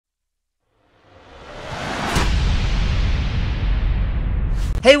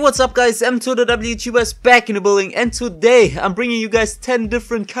Hey, what's up guys, MWtuber is back in the building, and today I'm bringing you guys 10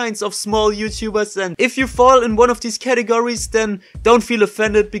 different kinds of small YouTubers, and if you fall in one of these categories then don't feel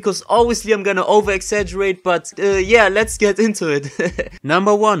offended, because obviously I'm gonna over exaggerate, but yeah, let's get into it.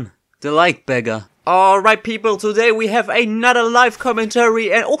 Number 1, the like beggar. Alright people, today we have another live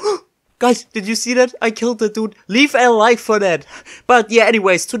commentary, and oh! Guys, did you see that? I killed the dude. Leave a like for that. But yeah,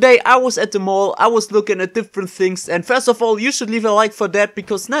 anyways, today I was at the mall. I was looking at different things. And first of all, you should leave a like for that,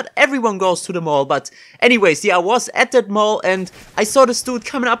 because not everyone goes to the mall. But anyways, yeah, I was at that mall and I saw this dude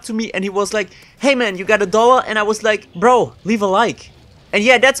coming up to me and he was like, "Hey man, you got $1?" And I was like, "Bro, leave a like." And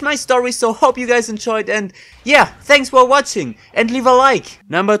yeah, that's my story, so hope you guys enjoyed. And yeah, thanks for watching. And leave a like.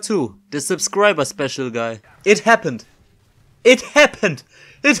 Number 2, the subscriber special guy. It happened. It happened.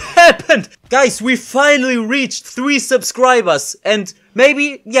 It happened! Guys, we finally reached 3 subscribers, and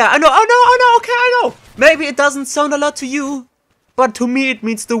maybe, yeah, I know, okay, I know. Maybe it doesn't sound a lot to you, but to me it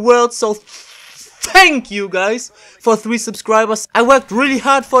means the world, so thank you guys for 3 subscribers. I worked really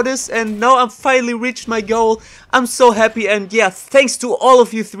hard for this, and now I've finally reached my goal. I'm so happy, and yeah, thanks to all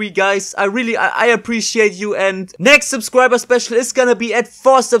of you 3 guys. I appreciate you, and next subscriber special is gonna be at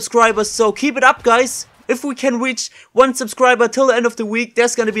 4 subscribers, so keep it up guys. If we can reach 1 subscriber till the end of the week,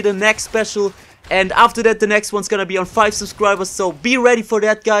 there's gonna be the next special. And after that, the next one's gonna be on 5 subscribers. So be ready for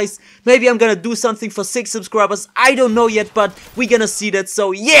that, guys. Maybe I'm gonna do something for 6 subscribers. I don't know yet, but we're gonna see that.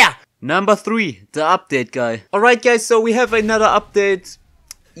 So yeah! Number 3, the update guy. Alright guys, so we have another update.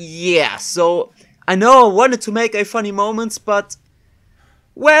 Yeah, so I know I wanted to make a funny moments, but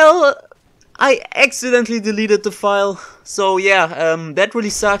well, I accidentally deleted the file. So yeah, that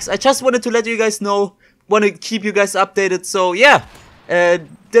really sucks. I just wanted to let you guys know. Want to keep you guys updated, so yeah,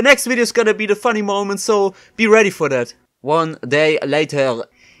 the next video is gonna be the funny moment, so be ready for that. 1 day later.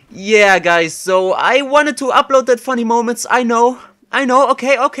 Yeah guys, so I wanted to upload that funny moments, I know,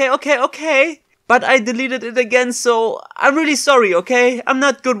 okay, but I deleted it again, so I'm really sorry, okay? I'm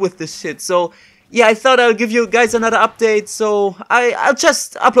not good with this shit, so yeah, I thought I'll give you guys another update, so I'll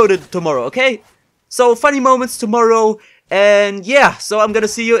just upload it tomorrow, okay? So funny moments tomorrow. And yeah, so I'm gonna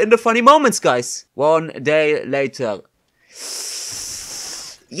see you in the funny moments, guys. 1 day later.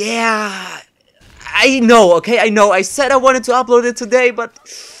 Yeah, I know, okay, I know. I said I wanted to upload it today, but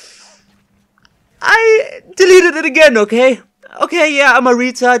I deleted it again, okay? Okay, yeah, I'm a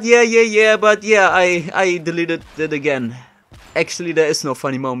retard, yeah, but yeah, I deleted it again. Actually, there is no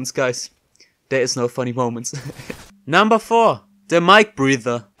funny moments, guys. There is no funny moments. Number 4, the mic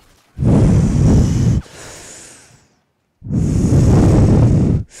breather.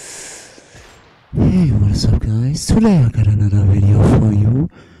 Hey, what's up guys? Today I got another video for you.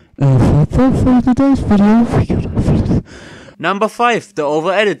 For today's video, Number 5, the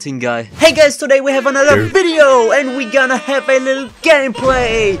over editing guy. Hey guys, today we have another video and we're gonna have a little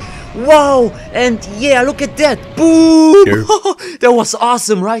gameplay. Wow, and yeah, look at that. Boom! That was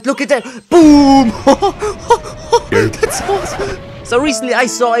awesome, right? Look at that. Boom! That's awesome. So recently I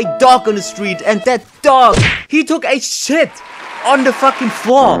saw a dog on the street, and that dog, he took a shit on the fucking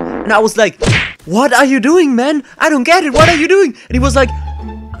floor. And I was like, "What are you doing, man? I don't get it. What are you doing?" And he was like,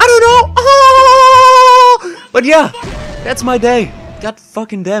 "I don't know." Oh! But yeah, that's my day. God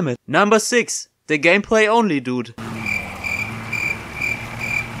fucking damn it. Number 6, the gameplay only dude.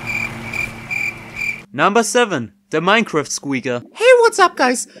 Number 7, the Minecraft squeaker. Hey, what's up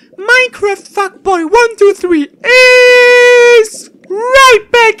guys? Minecraft fuckboy 123 is right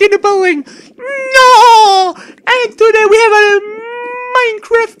back in the building. No! And today we have a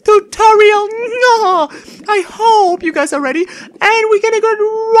Minecraft tutorial. No! I hope you guys are ready, and we're gonna go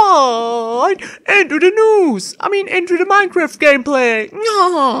right into the news. Into the Minecraft gameplay.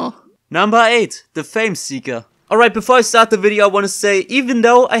 No! Number 8, the fame seeker. Alright, before I start the video, I want to say, even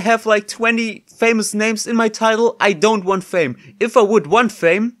though I have like 20 famous names in my title, I don't want fame. If I would want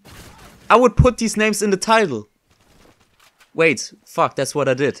fame, I would put these names in the title. Wait, fuck, that's what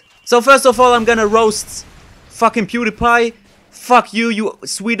I did. So first of all, I'm gonna roast fucking PewDiePie. Fuck you, you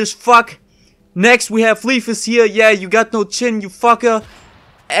Swedish fuck. Next we have Leafus here. Yeah, you got no chin, you fucker.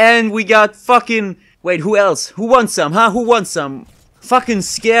 And we got fucking... Wait, who else? Who wants some, huh? Who wants some? Fucking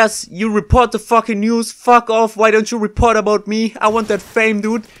Scarce, you report the fucking news. Fuck off, why don't you report about me? I want that fame,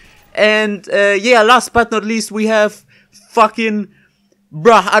 dude. And yeah, last but not least, we have fucking...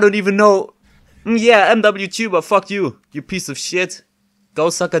 Bruh, I don't even know. Yeah, MWtuber, fuck you, you piece of shit.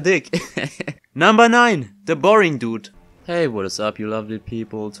 Go suck a dick. Number 9, the boring dude. Hey, what is up you lovely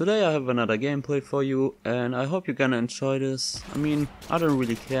people? Today I have another gameplay for you, and I hope you're gonna enjoy this. I don't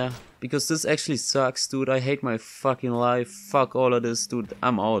really care, because this actually sucks, dude. I hate my fucking life. Fuck all of this, dude.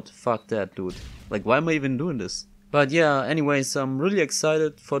 I'm out. Fuck that, dude. Like, why am I even doing this? But yeah, anyways, I'm really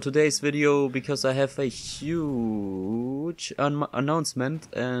excited for today's video because I have a huge announcement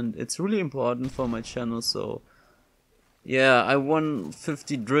and it's really important for my channel. So yeah, I won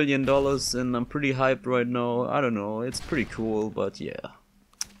 $50 trillion and I'm pretty hyped right now. I don't know, it's pretty cool, but yeah.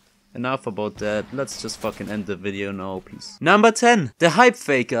 Enough about that, let's just fucking end the video now, peace. Number 10, the hype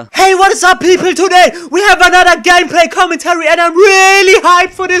faker. Hey, what is up people, today we have another gameplay commentary and I'm really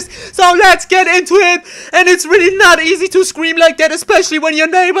hyped for this, so let's get into it. And it's really not easy to scream like that, especially when your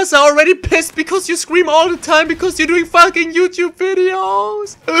neighbors are already pissed because you scream all the time because you're doing fucking YouTube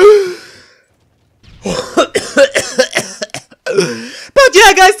videos. But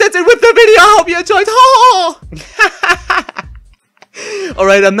yeah guys, that's it with the video, I hope you enjoyed.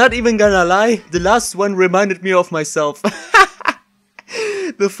 Alright, I'm not even gonna lie, the last one reminded me of myself.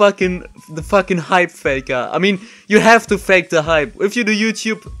 The fucking hype faker. I mean, you have to fake the hype. If you do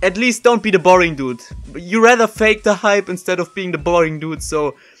YouTube, at least don't be the boring dude. You rather fake the hype instead of being the boring dude,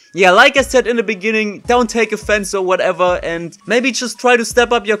 so yeah, like I said in the beginning, don't take offense or whatever, and maybe just try to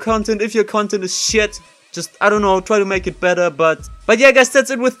step up your content. If your content is shit, just, I don't know, try to make it better, but yeah guys,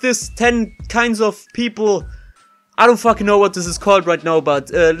 that's it with this 10 kinds of people. I don't fucking know what this is called right now,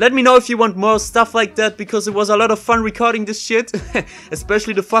 but let me know if you want more stuff like that, because it was a lot of fun recording this shit.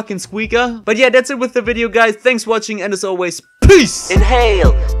 Especially the fucking squeaker. But yeah, that's it with the video guys, thanks for watching, and as always, peace!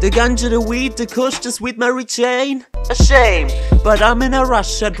 Inhale the ganja, the weed, the kush, the sweet Mary Jane. A shame, but I'm in a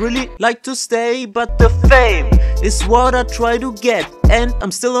rush, I'd really like to stay, but the fame is what I try to get, and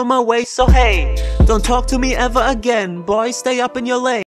I'm still on my way, so hey, don't talk to me ever again, boy, stay up in your lane.